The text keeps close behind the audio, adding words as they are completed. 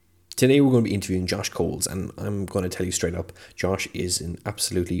Today we're going to be interviewing Josh Coles, and I'm going to tell you straight up, Josh is an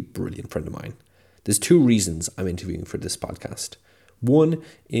absolutely brilliant friend of mine. There's two reasons I'm interviewing for this podcast. One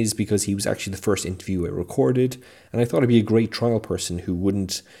is because he was actually the first interview I recorded, and I thought I'd be a great trial person who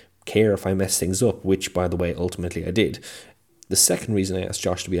wouldn't care if I messed things up, which, by the way, ultimately I did. The second reason I asked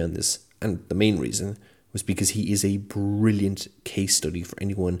Josh to be on this, and the main reason, was because he is a brilliant case study for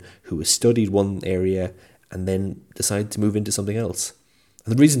anyone who has studied one area and then decided to move into something else.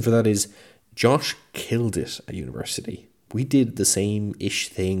 And the reason for that is Josh killed it at university. We did the same-ish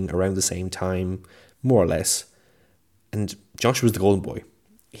thing around the same time, more or less. And Josh was the golden boy.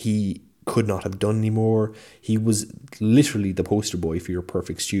 He could not have done any more. He was literally the poster boy for your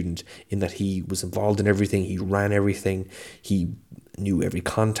perfect student in that he was involved in everything. He ran everything. He knew every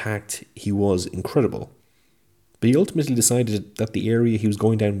contact. He was incredible. But he ultimately decided that the area he was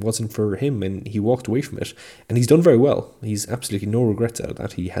going down wasn't for him, and he walked away from it. And he's done very well. He's absolutely no regrets out of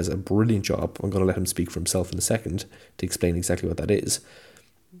that. He has a brilliant job. I'm going to let him speak for himself in a second to explain exactly what that is.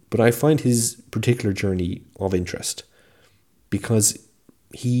 But I find his particular journey of interest because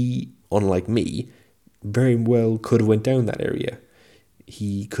he, unlike me, very well could have went down that area.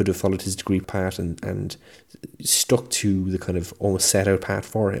 He could have followed his degree path and stuck to the kind of almost set out path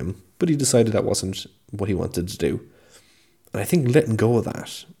for him, but he decided that wasn't what he wanted to do. And I think letting go of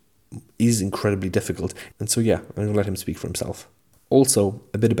that is incredibly difficult. And so yeah, I'm going to let him speak for himself. Also,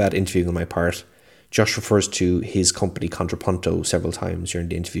 a bit of bad interviewing on my part. Josh refers to his company Contrapunto several times during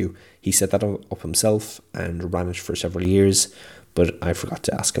the interview. He set that up himself and ran it for several years, but I forgot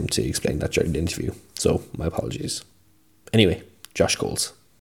to ask him to explain that during the interview. So my apologies. Anyway, Josh Coles.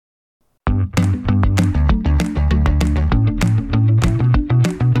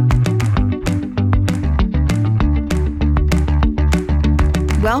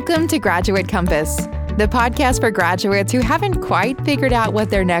 Welcome to Graduate Compass, the podcast for graduates who haven't quite figured out what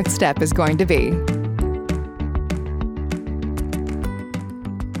their next step is going to be.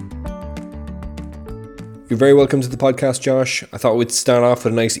 You're very welcome to the podcast, Josh. I thought we'd start off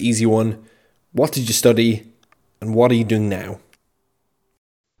with a nice easy one. What did you study and what are you doing now?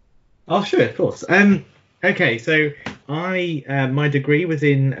 Oh, sure, of course. Okay, so my degree was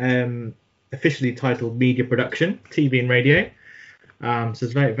in officially titled media production, TV and radio. So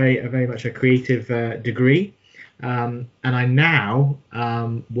it's very much a creative degree, and I now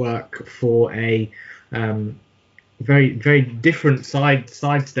work for a very different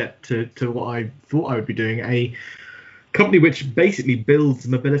sidestep to what I thought I would be doing. A company which basically builds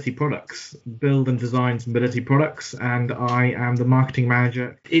and designs mobility products, and I am the marketing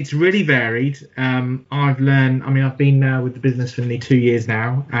manager. It's really varied. I've been with the business for nearly 2 years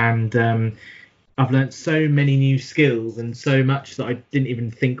now, and I've learned so many new skills and so much that I didn't even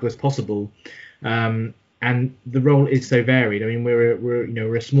think was possible. And the role is so varied. I mean,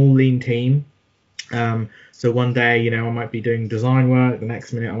 we're a small, lean team. So one day, I might be doing design work. The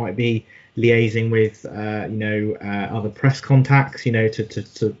next minute, I might be liaising with, other press contacts,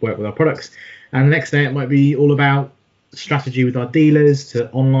 to work with our products. And the next day, it might be all about strategy with our dealers, to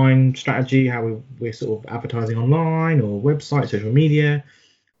online strategy, how we're sort of advertising online or website, social media.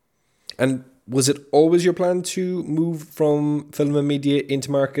 And was it always your plan to move from film and media into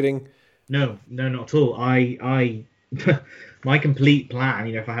marketing? No, not at all. I my complete plan,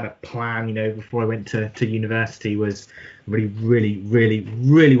 if I had a plan, before I went to university, was really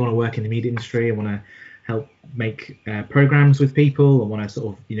want to work in the media industry. I want to help make programs with people. I want to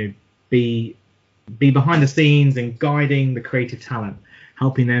sort of, be behind the scenes and guiding the creative talent,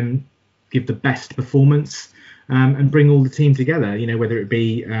 helping them give the best performance. And bring all the team together, whether it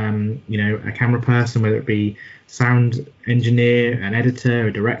be, a camera person, whether it be sound engineer, an editor,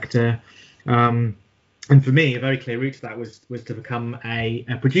 a director. And for me, a very clear route to that was to become a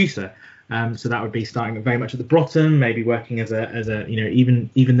producer. So that would be starting very much at the bottom, maybe working as a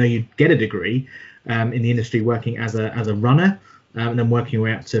even though you get a degree in the industry, working as a runner, and then working your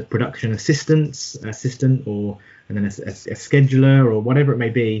way up to production assistant, and then a scheduler or whatever it may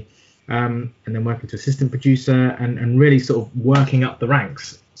be. And then working to assistant producer and really sort of working up the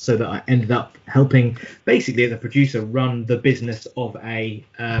ranks, so that I ended up helping basically as a producer run the business of a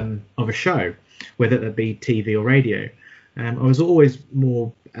show, whether that be TV or radio. I was always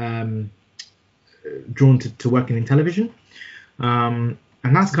more drawn to working in television, and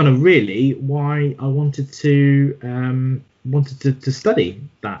that's kind of really why I wanted to study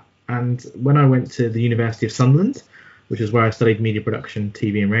that. And when I went to the University of Sunderland, which is where I studied media production,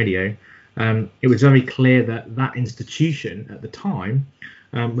 TV and radio, it was very clear that institution at the time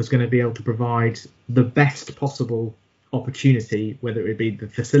was going to be able to provide the best possible opportunity, whether it be the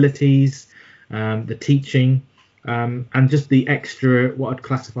facilities, the teaching, and just the extra, what I'd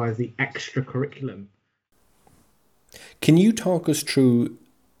classify as the extra curriculum. Can you talk us through,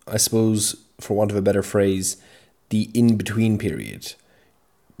 I suppose, for want of a better phrase, the in-between period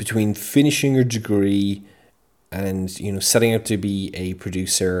between finishing your degree and, you know, setting out to be a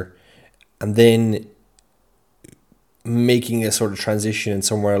producer, and then making a sort of transition and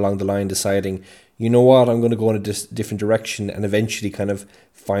somewhere along the line deciding, you know what, I'm going to go in a different direction, and eventually kind of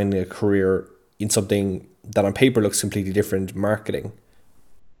finding a career in something that on paper looks completely different, marketing?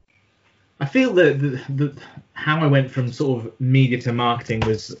 I feel that how I went from sort of media to marketing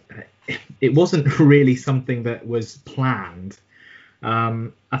it wasn't really something that was planned.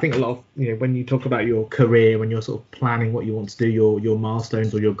 I think a lot of, you know, when you talk about your career, when you're sort of planning what you want to do, your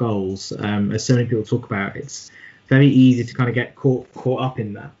milestones or your goals, as so many people talk about, it's very easy to kind of get caught up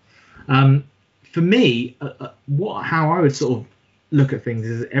in that. For me, how I would sort of look at things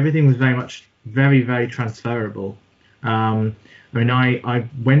is everything was very much very, very transferable. I mean, I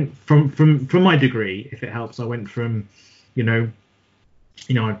went from my degree, if it helps, I went from, I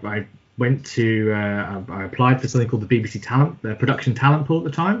went to, I applied for something called the BBC Talent, the Production Talent Pool at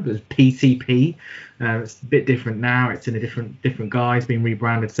the time. It was PTP. It's a bit different now. It's in a different guise, been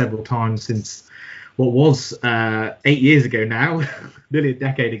rebranded several times since what was 8 years ago now, nearly a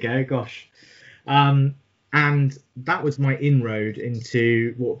decade ago, gosh. And that was my inroad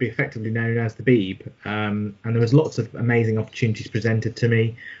into what would be effectively known as the Beeb. And there was lots of amazing opportunities presented to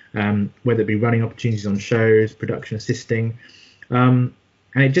me, whether it be running opportunities on shows, production assisting.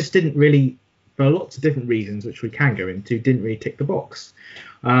 And it just didn't really, for lots of different reasons, which we can go into, didn't really tick the box.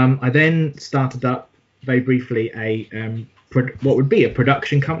 I then started up very briefly what would be a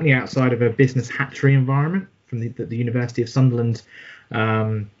production company outside of a business hatchery environment from the University of Sunderland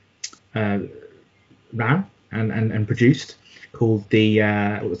ran and produced, called at the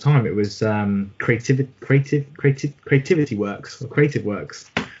time it was Creativity Works, or Creative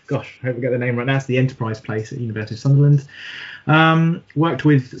Works. Gosh, I hope we get the name right now. It's the Enterprise Place at University of Sunderland. Worked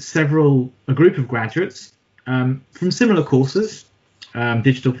with a group of graduates from similar courses,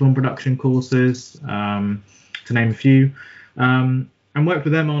 digital film production courses, to name a few, and worked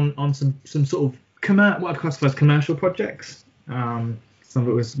with them on some sort of what I classify as commercial projects. Some of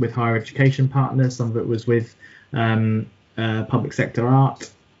it was with higher education partners, some of it was with public sector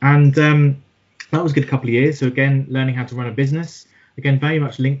art, and that was a good couple of years. So again, learning how to run a business, again very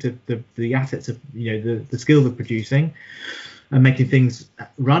much linked to the assets of the skills of producing and making things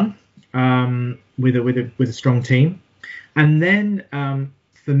run with a strong team. And then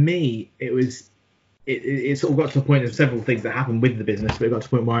for me, it sort of got to a point of several things that happened with the business, but it got to a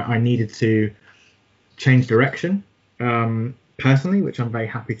point where I needed to change direction. Personally, which I'm very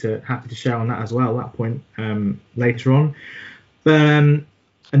happy to share on that as well at that point later on. And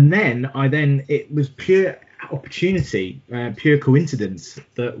then it was pure opportunity, pure coincidence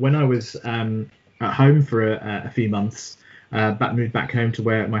that when I was at home for a few months, moved back home to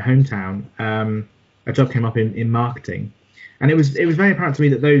my hometown, a job came up in marketing, and it was very apparent to me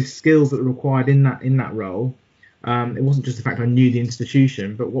that those skills that were required in that role. It wasn't just the fact I knew the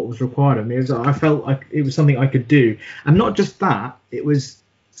institution, but what was required of me. I felt like it was something I could do. And not just that, it was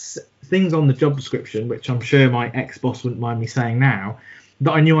things on the job description, which I'm sure my ex-boss wouldn't mind me saying now,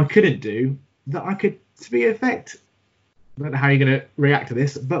 that I knew I couldn't do, that I could, to be effect, I don't know how you're going to react to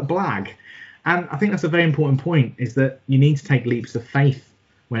this, but blag. And I think that's a very important point, is that you need to take leaps of faith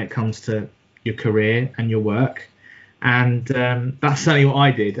when it comes to your career and your work. And that's certainly what I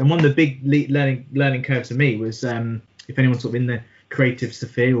did. And one of the big learning curves for me was, if anyone's sort of in the creative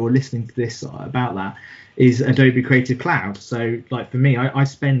sphere or listening to this about that, is Adobe Creative Cloud. So like for me, I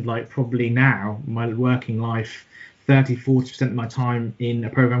spend like probably now my working life 30-40% of my time in a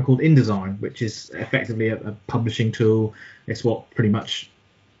program called InDesign, which is effectively a publishing tool. It's what pretty much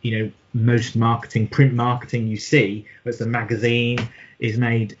most print marketing you see, whether it's a magazine, is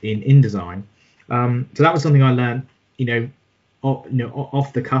made in InDesign. So that was something I learned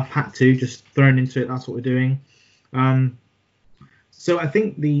off the cuff, had to, just thrown into it. That's what we're doing. So I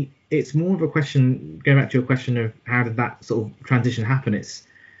think it's more of a question, going back to your question of how did that sort of transition happen. It's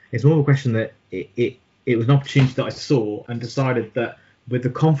more of a question that it was an opportunity that I saw and decided that with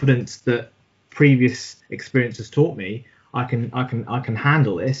the confidence that previous experience has taught me, I can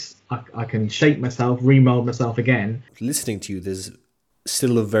handle this. I can shape myself, remold myself again. Listening to you, there's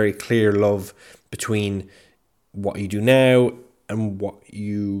still a very clear love between what you do now and what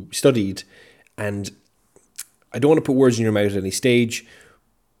you studied. And I don't want to put words in your mouth at any stage,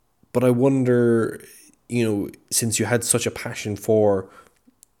 but I wonder, since you had such a passion for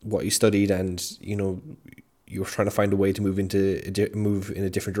what you studied and, you were trying to find a way to move in a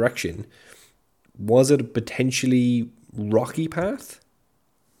different direction, Was it a potentially rocky path?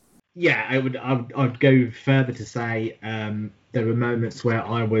 Yeah, I'd go further to say there were moments where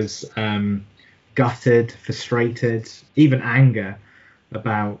I was gutted, frustrated, even anger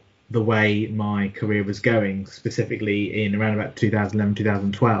about the way my career was going, specifically in around about 2011,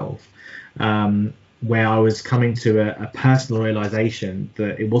 2012, where I was coming to a personal realization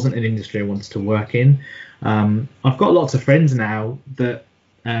that it wasn't an industry I wanted to work in. I've got lots of friends now that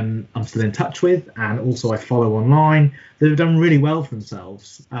I'm still in touch with, and also I follow online, that have done really well for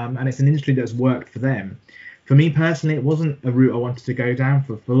themselves, and it's an industry that's worked for them. For me personally, it wasn't a route I wanted to go down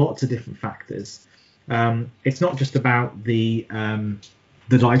for lots of different factors. It's not just about the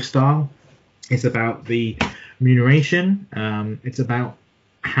lifestyle, it's about the remuneration, it's about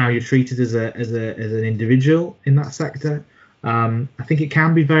how you're treated as an individual in that sector. I think it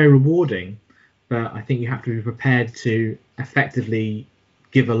can be very rewarding, but I think you have to be prepared to effectively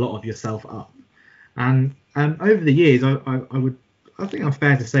give a lot of yourself up. And over the years, I think I'm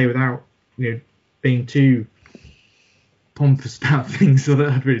fair to say, without being too pompous about things, so that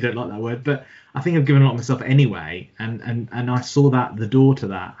I really don't like that word, but I think I've given a lot of myself anyway, and I saw that the door to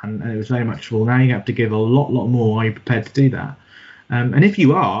that, and it was very much, well, now you have to give a lot more. Are you prepared to do that? And if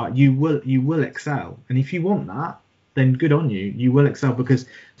you are, you will excel. And if you want that, then good on you. You will excel. Because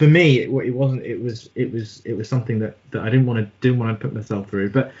for me, it was something that I didn't want to put myself through.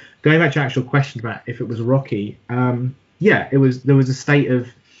 But going back to your actual question about if it was rocky, yeah, there was a state of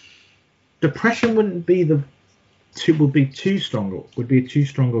depression. Would be too strong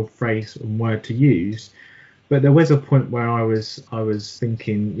a phrase and word to use. But there was a point where I was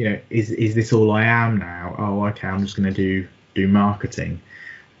thinking, is this all I am now? Oh, okay, I'm just going to do marketing.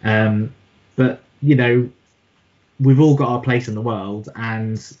 But we've all got our place in the world,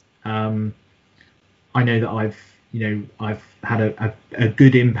 and I know that I've had a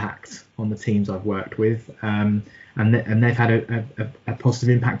good impact on the teams I've worked with, and they've had a positive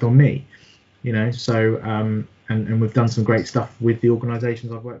impact on me. So and we've done some great stuff with the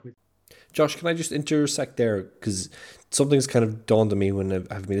organisations I've worked with. Josh, can I just intersect there, because something's kind of dawned on me when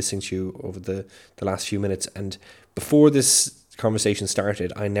I've been listening to you over the last few minutes, and before this conversation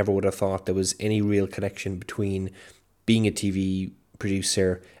started, I never would have thought there was any real connection between being a TV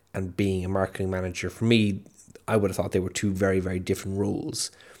producer and being a marketing manager. For me, I would have thought they were two very, very different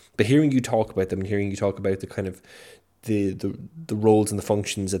roles. But hearing you talk about them, and hearing you talk about the kind of the roles and the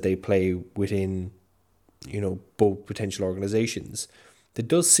functions that they play within, both potential organizations, there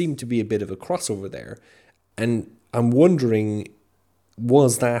does seem to be a bit of a crossover there. And I'm wondering,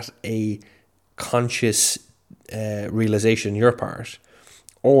 was that a conscious realization on your part,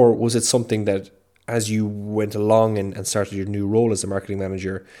 or was it something that as you went along and started your new role as a marketing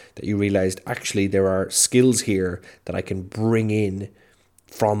manager, that you realized actually there are skills here that I can bring in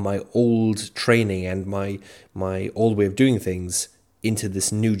from my old training and my old way of doing things into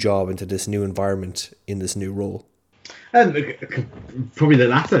this new job, into this new environment, in this new role? Probably the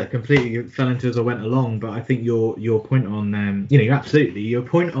latter. Completely fell into as I went along. But I think your point on your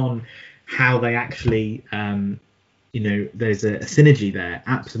point on how they actually there's a synergy there,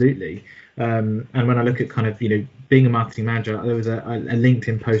 absolutely. And when I look at kind of being a marketing manager, there was a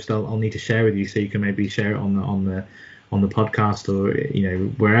LinkedIn post I'll need to share with you, so you can maybe share it on the podcast or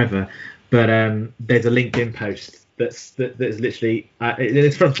wherever. But there's a LinkedIn post that's literally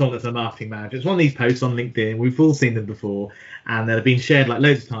it's from someone that's a marketing manager. It's one of these posts on LinkedIn. We've all seen them before, and they've been shared like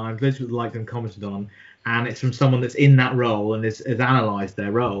loads of times. Loads of people liked and commented on. And it's from someone that's in that role and has analysed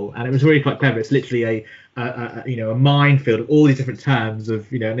their role, and it was really quite clever. It's literally a minefield of all these different terms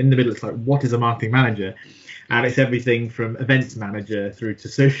of and in the middle it's like, what is a marketing manager? And it's everything from events manager through to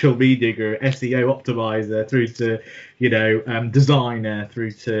social media guru, SEO optimizer, through to designer,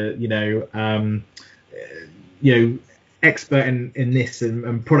 through to expert in this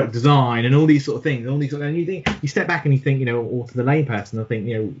and product design and all these sort of things. And you step back and you think, or to the layperson, I think,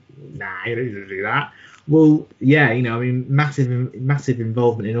 nah, you don't do that. Well, yeah, massive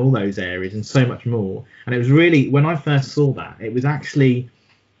involvement in all those areas and so much more. And it was really, when I first saw that, it was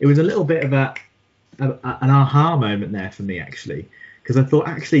a little bit of an aha moment there for me, actually, because I thought,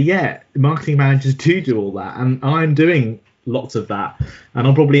 actually, yeah, marketing managers do all that, and I'm doing lots of that, and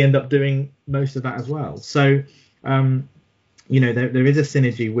I'll probably end up doing most of that as well. So, there is a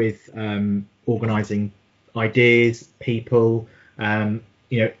synergy with organising ideas, people,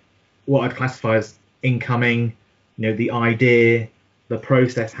 what I'd classify as incoming, the idea, the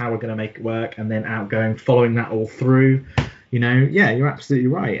process, how we're going to make it work, and then outgoing, following that all through. Yeah, you're absolutely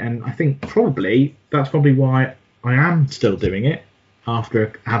right. And I think that's probably why I am still doing it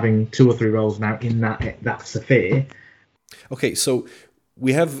after having 2 or 3 roles now in that sphere. Okay, so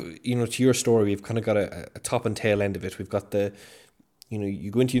we have, to your story, we've kind of got a top and tail end of it. We've got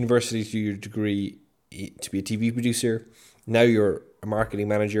you go into university to do your degree to be a TV producer. Now you're a marketing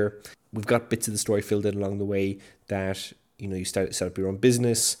manager. We've got bits of the story filled in along the way that, you set up your own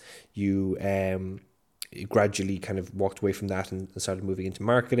business. You gradually kind of walked away from that and started moving into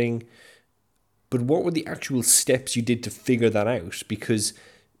marketing. But what were the actual steps you did to figure that out? Because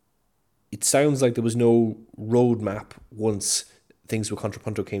it sounds like there was no roadmap once things with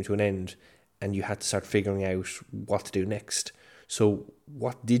Contrapunto came to an end and you had to start figuring out what to do next. So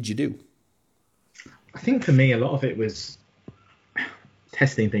what did you do? I think for me, a lot of it was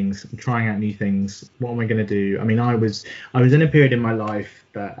testing things, trying out new things. What am I going to do? I mean, I was in a period in my life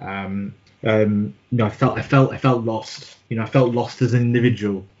that I felt lost. I felt lost as an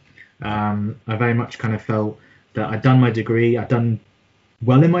individual. I very much kind of felt that I'd done my degree. I'd done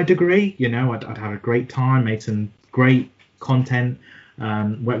well in my degree. I'd had a great time, made some great content,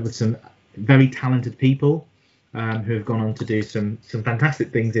 worked with some very talented people who have gone on to do some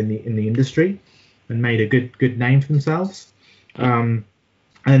fantastic things in the industry and made a good name for themselves.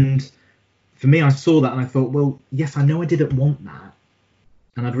 And for me, I saw that and I thought, well, yes, I know I didn't want that.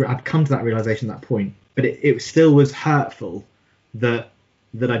 And I'd come to that realization at that point, but it still was hurtful that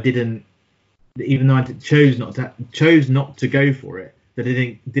I didn't, even though I chose not to go for it, that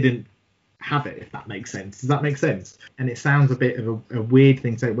I didn't have it, if that makes sense. Does that make sense? And it sounds a bit of a weird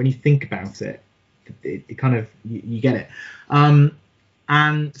thing to say. When you think about it, it kind of, you get it.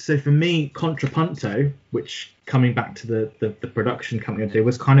 And so for me, Contrapunto, which coming back to the production company I did,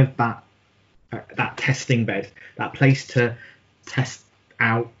 was kind of that testing bed, that place to test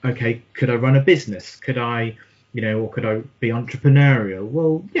out, okay, could I run a business? Could I, or could I be entrepreneurial?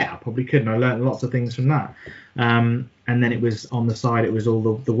 Well, yeah, I probably could. And I learned lots of things from that. And then it was on the side, it was all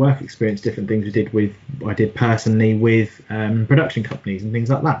the work experience, different things I did personally with production companies and things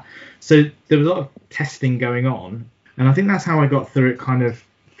like that. So there was a lot of testing going on. And I think that's how I got through it, kind of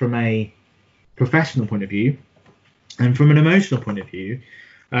from a professional point of view. And from an emotional point of view,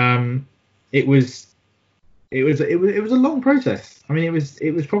 it was a long process. I mean, it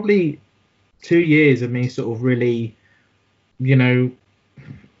was probably 2 years of me sort of really,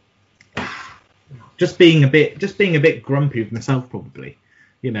 just being a bit grumpy with myself, probably,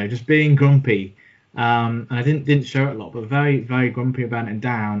 just being grumpy. And I didn't show it a lot, but very, very grumpy about it and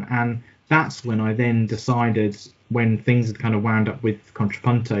down. And that's when I then decided, when things had kind of wound up with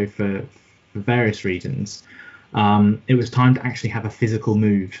Contrapunto for various reasons, it was time to actually have a physical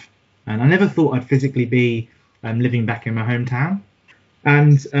move. And I never thought I'd physically be living back in my hometown.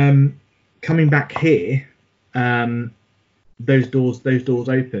 And coming back here, those doors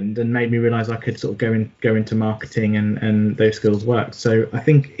opened and made me realise I could sort of go into marketing and those skills worked. So I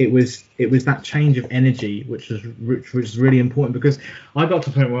think it was that change of energy which was really important, because I got to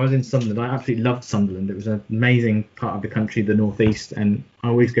a point where I was in Sunderland. I absolutely loved Sunderland. It was an amazing part of the country, the northeast, and I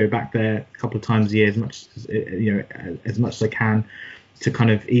always go back there a couple of times a year, as much as I can, to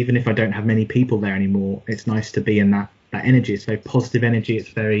kind of, even if I don't have many people there anymore, it's nice to be in that energy. It's very positive energy. It's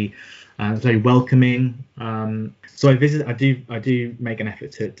very welcoming. So I do make an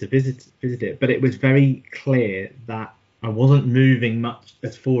effort to visit it, but it was very clear that I wasn't moving much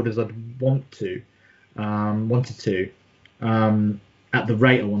as forward as I'd wanted to at the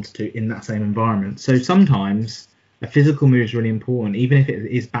rate I wanted to in that same environment. So sometimes a physical move is really important, even if it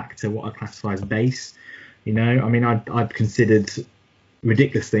is back to what I classify as base. I mean, I've considered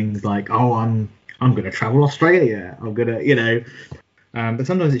ridiculous things like, oh, I'm going to travel Australia. I'm going to, but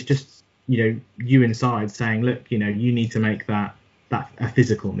sometimes it's just, you inside saying, look, you need to make that a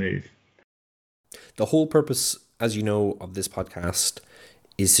physical move. The whole purpose, as you know, of this podcast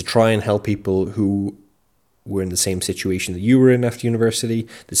is to try and help people who were in the same situation that you were in after university,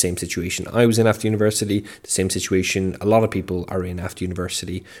 the same situation I was in after university, the same situation a lot of people are in after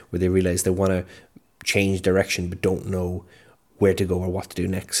university, where they realize they want to change direction but don't know where to go or what to do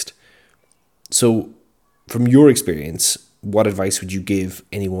next. So from your experience, what advice would you give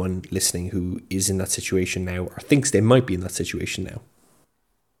anyone listening who is in that situation now or thinks they might be in that situation now?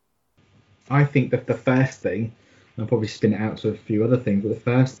 I think that the first thing, I'll probably spin it out to a few other things, but the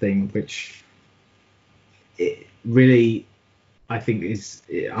first thing, which it really, I think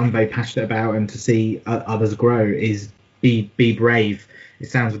I'm very passionate about, and to see others grow, is be brave. It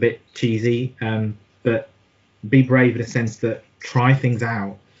sounds a bit cheesy, but be brave in a sense that try things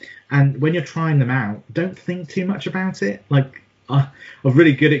out. And when you're trying them out, don't think too much about it. Like, I'm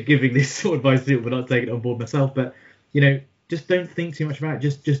really good at giving this sort of advice to people, but not taking it on board myself. But, just don't think too much about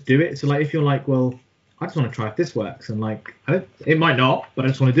it. Just do it. So, like, if you're like, well, I just want to try if this works. And, like, it might not, but I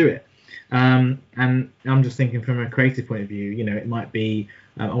just want to do it. And I'm just thinking from a creative point of view, it might be,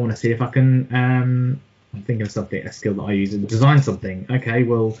 I want to see if I can, I'm thinking of something, a skill that I use, and design something. Okay,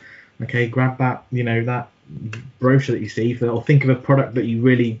 grab that, that brochure that you see or think of a product that you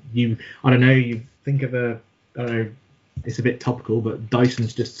think of I don't know, it's a bit topical, but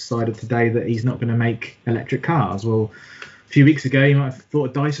Dyson's just decided today that he's not going to make electric cars. Well, a few weeks ago, you might have thought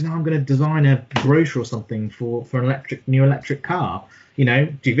of Dyson, I'm going to design a brochure or something for an new electric car.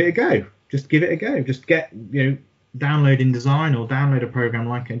 Give it a go. Just give it a go. Just get, download InDesign or download a program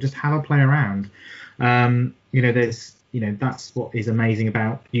like it and just have a play around. That's what is amazing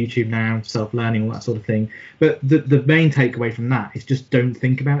about YouTube now, self-learning, all that sort of thing. But the main takeaway from that is just don't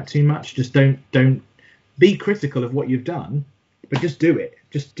think about it too much. Just don't be critical of what you've done, but just do it.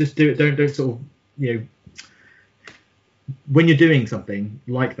 Just do it. Don't sort of, when you're doing something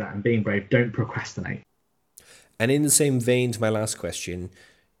like that and being brave, don't procrastinate. And in the same vein to my last question,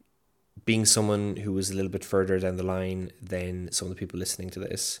 being someone who was a little bit further down the line than some of the people listening to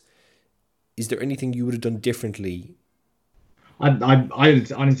this, is there anything you would have done differently? I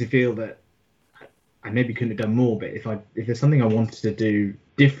honestly feel that I maybe couldn't have done more, but if there's something I wanted to do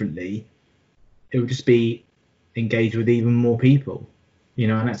differently, it would just be engage with even more people,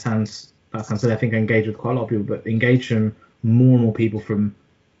 and that sounds silly. I think I engage with quite a lot of people, but engage from more and more people from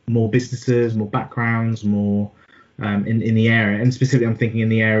more businesses, more backgrounds, more in the area. And specifically, I'm thinking in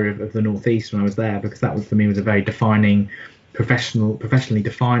the area of the Northeast when I was there, because that was, for me, was a very professionally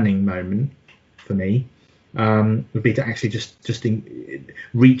defining moment for me. Would be to actually just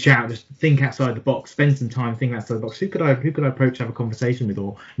reach out, just think outside the box, spend some time thinking outside the box. Who could I approach, have a conversation with,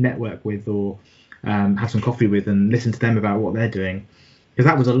 or network with, or have some coffee with, and listen to them about what they're doing? Because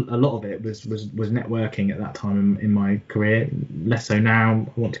that was a lot of it was networking at that time in my career. Less so now.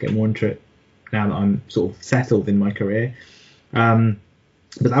 I want to get more into it now that I'm sort of settled in my career. But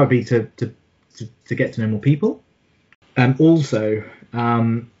that would be to get to know more people. Also,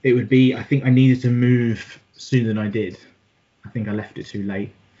 it would be, I think I needed to move sooner than I did. I think I left it too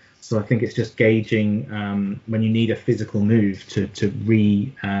late. So I think it's just gauging when you need a physical move to sort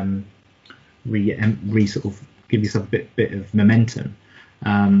of give yourself a bit of momentum.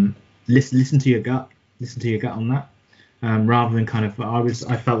 Listen to your gut. Listen to your gut on that. Rather than kind of,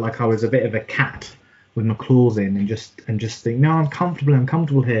 I felt like I was a bit of a cat with my claws in and just think, no, I'm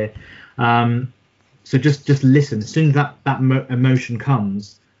comfortable here. So just listen. As soon as that emotion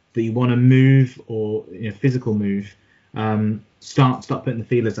comes that you want to move, or physical move, start putting the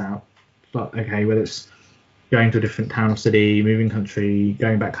feelers out. Okay, whether it's going to a different town or city, moving country,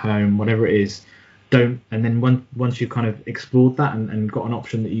 going back home, whatever it is, and then once you've kind of explored that and got an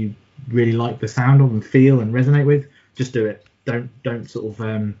option that you really like the sound of and feel and resonate with, just do it. Don't sort of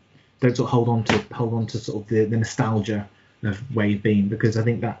hold on to sort of the nostalgia of where you've been, because I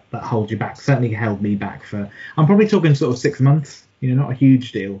think that holds you back. Certainly held me back I'm probably talking sort of 6 months, not a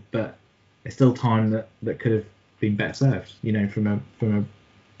huge deal, but it's still time that could have been better served, from a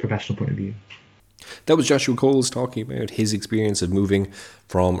professional point of view. That was Joshua Coles talking about his experience of moving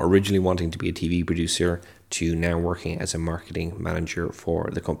from originally wanting to be a TV producer to now working as a marketing manager for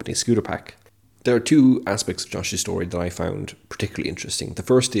the company Scooter Pack. There are two aspects of Josh's story that I found particularly interesting. The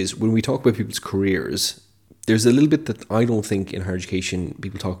first is, when we talk about people's careers, there's a little bit that I don't think in higher education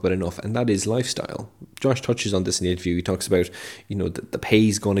people talk about enough, and that is lifestyle. Josh touches on this in the interview. He talks about, the pay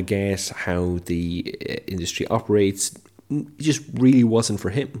he's going to get, how the industry operates. It just really wasn't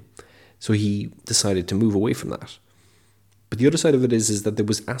for him. So he decided to move away from that. But the other side of it is that there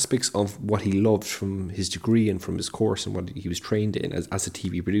was aspects of what he loved from his degree and from his course and what he was trained in as a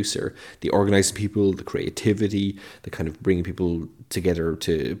TV producer. The organising people, the creativity, the kind of bringing people together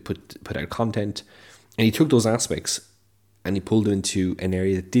to put out content. And he took those aspects and he pulled them into an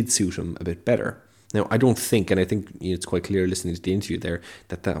area that did suit him a bit better. Now, I don't think, and I think it's quite clear listening to the interview there,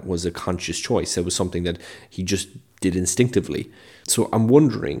 that was a conscious choice. It was something that he just did instinctively. So I'm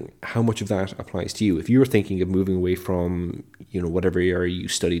wondering how much of that applies to you. If you're thinking of moving away from, whatever area you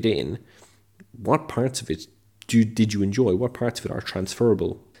studied in, what parts of it did you enjoy? What parts of it are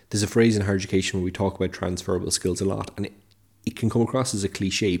transferable? There's a phrase in higher education where we talk about transferable skills a lot, and it can come across as a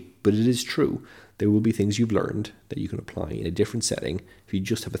cliche, but it is true. There will be things you've learned that you can apply in a different setting if you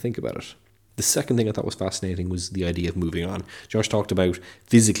just have a think about it. The second thing I thought was fascinating was the idea of moving on. Josh talked about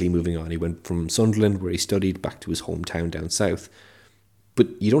physically moving on. He went from Sunderland, where he studied, back to his hometown down south.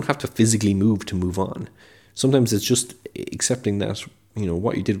 But you don't have to physically move to move on. Sometimes it's just accepting that,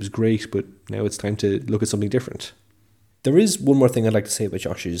 what you did was great, but now it's time to look at something different. There is one more thing I'd like to say about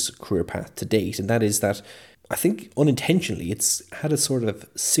Josh's career path to date, and that is that I think unintentionally it's had a sort of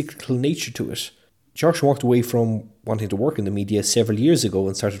cyclical nature to it. Josh walked away from wanting to work in the media several years ago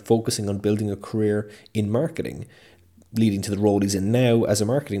and started focusing on building a career in marketing, leading to the role he's in now as a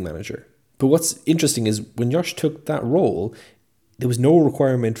marketing manager. But what's interesting is when Josh took that role, there was no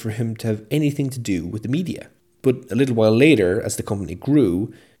requirement for him to have anything to do with the media. But a little while later, as the company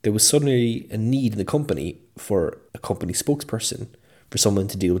grew, there was suddenly a need in the company for a company spokesperson, for someone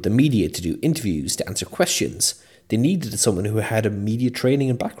to deal with the media, to do interviews, to answer questions. They needed someone who had a media training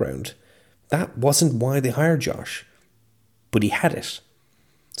and background. That wasn't why they hired Josh, but he had it.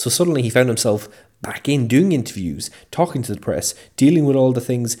 So suddenly he found himself back in doing interviews, talking to the press, dealing with all the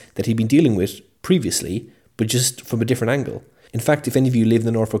things that he'd been dealing with previously, but just from a different angle. In fact, if any of you live in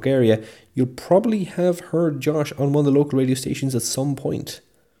the Norfolk area, you'll probably have heard Josh on one of the local radio stations at some point.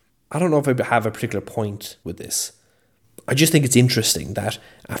 I don't know if I have a particular point with this. I just think it's interesting that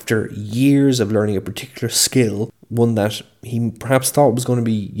after years of learning a particular skill, one that he perhaps thought was going to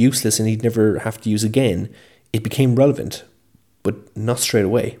be useless and he'd never have to use again, it became relevant, but not straight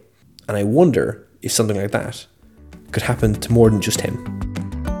away. And I wonder if something like that could happen to more than just him.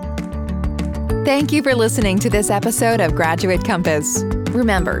 Thank you for listening to this episode of Graduate Compass.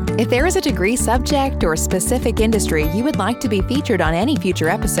 Remember, if there is a degree subject or specific industry you would like to be featured on any future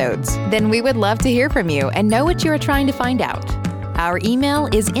episodes, then we would love to hear from you and know what you are trying to find out. Our email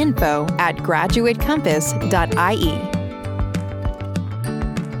is info@graduatecompass.ie.